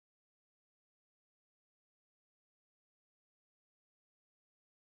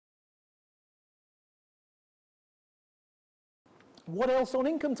What else on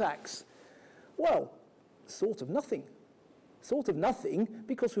income tax? Well, sort of nothing. Sort of nothing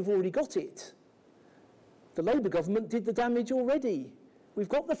because we've already got it. The Labour government did the damage already. We've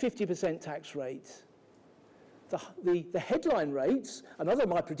got the 50% tax rate. The headline rates, another of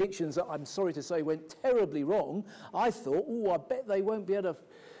my predictions that I'm sorry to say went terribly wrong, I thought, I bet they won't be able to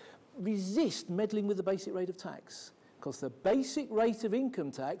resist meddling with the basic rate of tax, because the basic rate of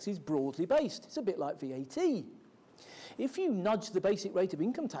income tax is broadly based. It's a bit like VAT. If you nudge the basic rate of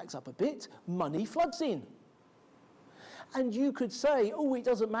income tax up a bit, money floods in. And you could say, it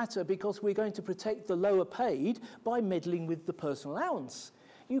doesn't matter because we're going to protect the lower paid by meddling with the personal allowance.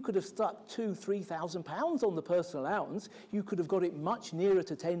 You could have stuck £2,000–3,000 on the personal allowance. You could have got it much nearer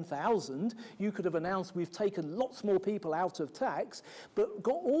to 10,000. You could have announced we've taken lots more people out of tax, but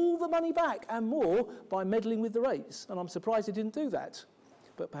got all the money back and more by meddling with the rates. And I'm surprised they didn't do that.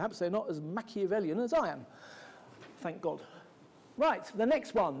 But perhaps they're not as Machiavellian as I am. Thank God. Right, the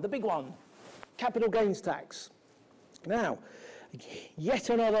next one, the big one, capital gains tax. Now, yet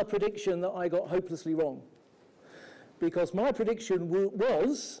another prediction that I got hopelessly wrong. Because my prediction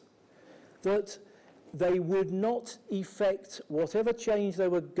was that they would not effect whatever change they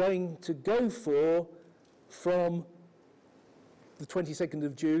were going to go for from the 22nd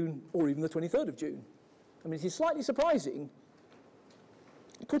of June or even the 23rd of June. I mean, it is slightly surprising,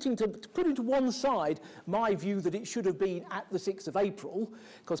 putting to one side my view that it should have been at the 6th of April,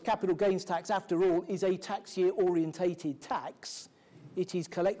 because capital gains tax, after all, is a tax year orientated tax. It is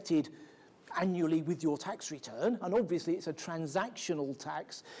collected annually with your tax return, and obviously it's a transactional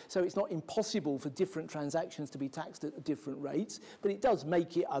tax, so it's not impossible for different transactions to be taxed at different rates, but it does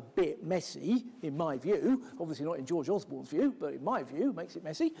make it a bit messy, in my view. Obviously not in George Osborne's view, but in my view, it makes it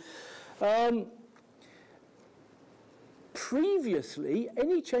messy. Previously,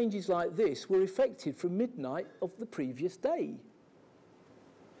 any changes like this were effected from midnight of the previous day.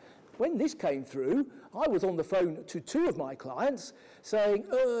 When this came through, I was on the phone to two of my clients saying,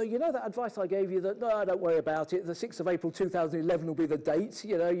 you know that advice I gave you that, no, don't worry about it, the 6th of April 2011 will be the date,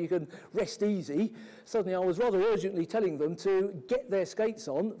 you can rest easy. Suddenly I was rather urgently telling them to get their skates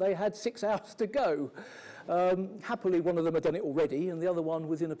on. They had 6 hours to go. Happily, one of them had done it already, and the other one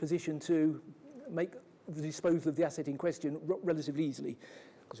was in a position to make the disposal of the asset in question relatively easily,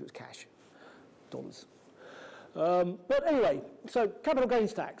 because it was cash, dollars. But anyway, so capital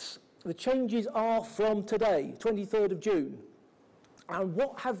gains tax. The changes are from today, 23rd of June. And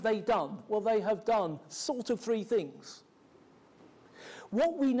what have they done? Well, they have done sort of 3 things.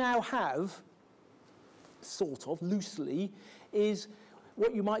 What we now have, sort of, loosely, is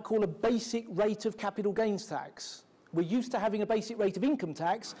what you might call a basic rate of capital gains tax. We're used to having a basic rate of income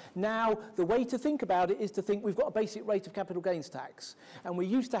tax. Now, the way to think about it is to think we've got a basic rate of capital gains tax. And we're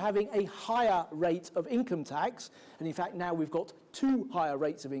used to having a higher rate of income tax. And in fact, now we've got 2 higher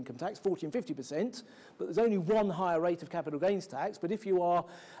rates of income tax, 40% and 50%. But there's only 1 higher rate of capital gains tax. But if you are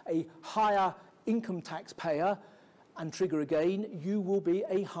a higher income tax payer and trigger again, you will be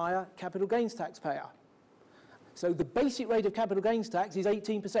a higher capital gains tax payer. So the basic rate of capital gains tax is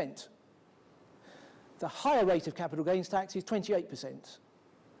 18%. The higher rate of capital gains tax is 28%.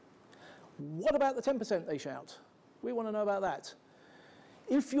 What about the 10%, they shout? We want to know about that.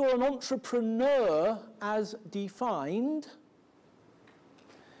 If you're an entrepreneur as defined,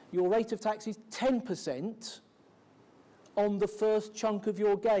 your rate of tax is 10% on the first chunk of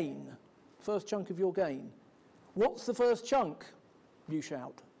your gain. First chunk of your gain. What's the first chunk? You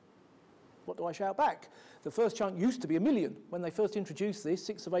shout. What do I shout back? The first chunk used to be £1 million. When they first introduced this,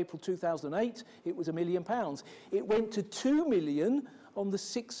 6th of April 2008, it was £1 million. It went to 2 million on the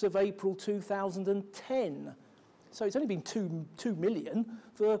 6th of April 2010. So it's only been 2 million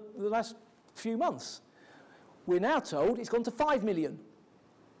for the last few months. We're now told it's gone to 5 million.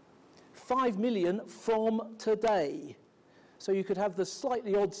 5 million from today. So you could have the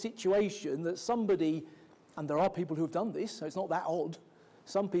slightly odd situation that somebody, and there are people who have done this, so it's not that odd.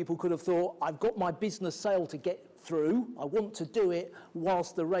 Some people could have thought, I've got my business sale to get through. I want to do it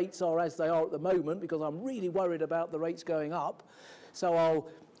whilst the rates are as they are at the moment because I'm really worried about the rates going up. So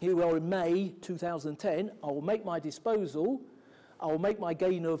here we are in May 2010, I will make my disposal. I will make my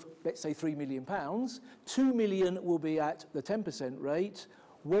gain of, let's say, £3 million. 2 million will be at the 10% rate.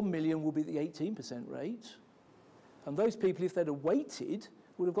 1 million will be the 18% rate. And those people, if they'd have waited,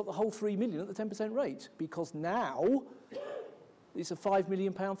 would have got the whole 3 million at the 10% rate because now it's a £5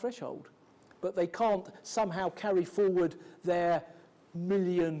 million threshold. But they can't somehow carry forward their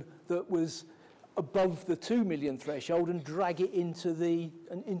million that was above the 2 million threshold and drag it into the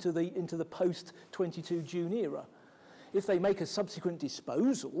post-22 June era. If they make a subsequent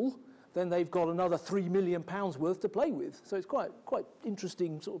disposal, then they've got another £3 million worth to play with. So it's quite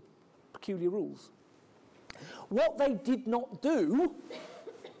interesting sort of peculiar rules. What they did not do,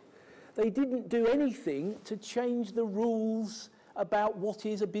 they didn't do anything to change the rules about what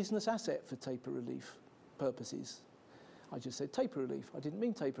is a business asset for taper relief purposes. I just said taper relief. I didn't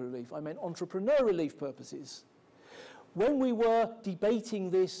mean taper relief. I meant entrepreneur relief purposes. When we were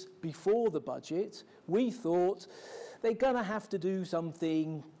debating this before the budget, we thought they're going to have to do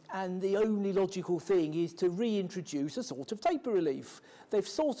something, and the only logical thing is to reintroduce a sort of taper relief. They've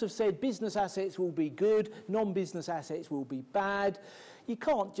sort of said business assets will be good, non-business assets will be bad. You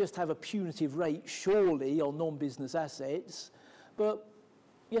can't just have a punitive rate, surely, on non-business assets. But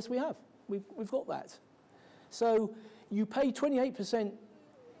yes, we have. We've got that. So you pay 28%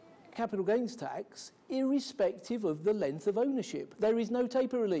 capital gains tax irrespective of the length of ownership. There is no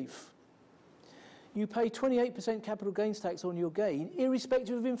taper relief. You pay 28% capital gains tax on your gain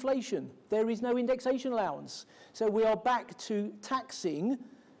irrespective of inflation. There is no indexation allowance. So we are back to taxing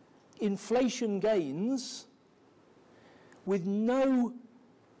inflation gains with no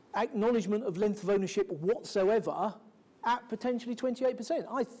acknowledgement of length of ownership whatsoever at potentially 28%.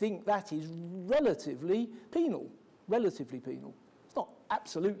 I think that is relatively penal. Relatively penal. It's not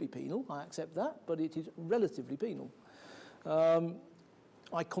absolutely penal, I accept that, but it is relatively penal.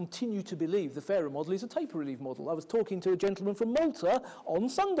 I continue to believe the fairer model is a taper relief model. I was talking to a gentleman from Malta on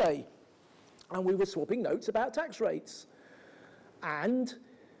Sunday, and we were swapping notes about tax rates. And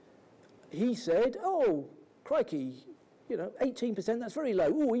he said, oh, crikey, 18%, that's very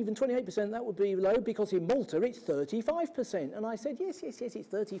low. Oh, even 28%, that would be low, because in Malta it's 35%. And I said, yes, it's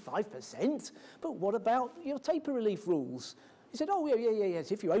 35%, but what about your taper relief rules? He said, oh, yes,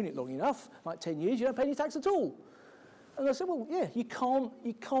 if you own it long enough, like 10 years, you don't pay any tax at all. And I said, well, yeah, you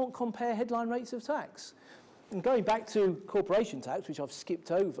can't compare headline rates of tax. And going back to corporation tax, which I've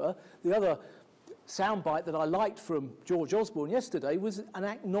skipped over, the other soundbite that I liked from George Osborne yesterday was an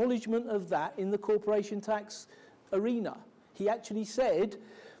acknowledgement of that in the corporation tax arena. He actually said,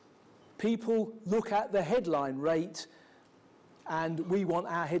 people look at the headline rate and we want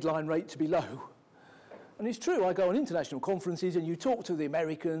our headline rate to be low. And it's true, I go on international conferences and you talk to the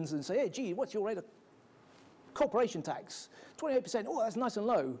Americans and say, hey, gee, what's your rate of corporation tax? 28%, oh, that's nice and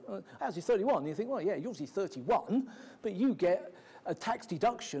low. Ours is 31. And you think, well, yeah, yours is 31, but you get a tax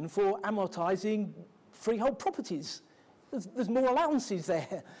deduction for amortising freehold properties. There's more allowances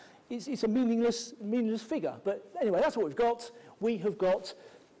there. It's a meaningless figure. But anyway, that's what we've got. We have got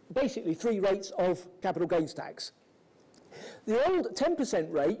basically 3 rates of capital gains tax. The old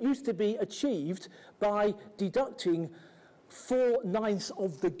 10% rate used to be achieved by deducting 4/9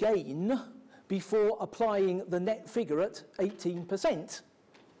 of the gain before applying the net figure at 18%.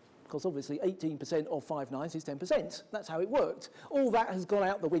 Because obviously 18% of 5/9 is 10%. That's how it worked. All that has gone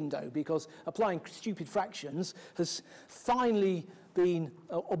out the window because applying stupid fractions has finally been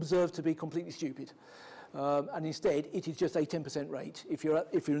observed to be completely stupid. And instead, it is just a 10% rate. If you're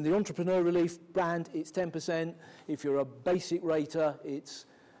in the entrepreneur relief band, it's 10%. If you're a basic rater, it's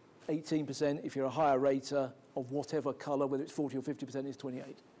 18%. If you're a higher rater of whatever colour, whether it's 40 or 50%, it's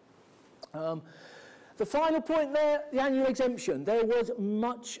 28. The final point there, the annual exemption. There was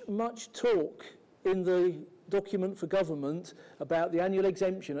much talk in the document for government about the annual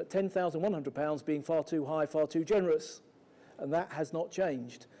exemption at £10,100 being far too high, far too generous. And that has not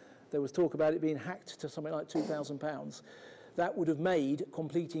changed. There was talk about it being hacked to something like £2,000. That would have made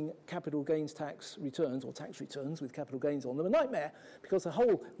completing capital gains tax returns, or tax returns with capital gains on them, a nightmare, because the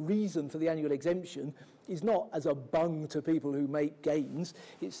whole reason for the annual exemption is not as a bung to people who make gains,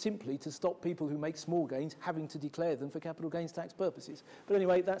 it's simply to stop people who make small gains having to declare them for capital gains tax purposes. But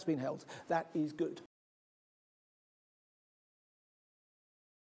anyway, that's been held. That is good.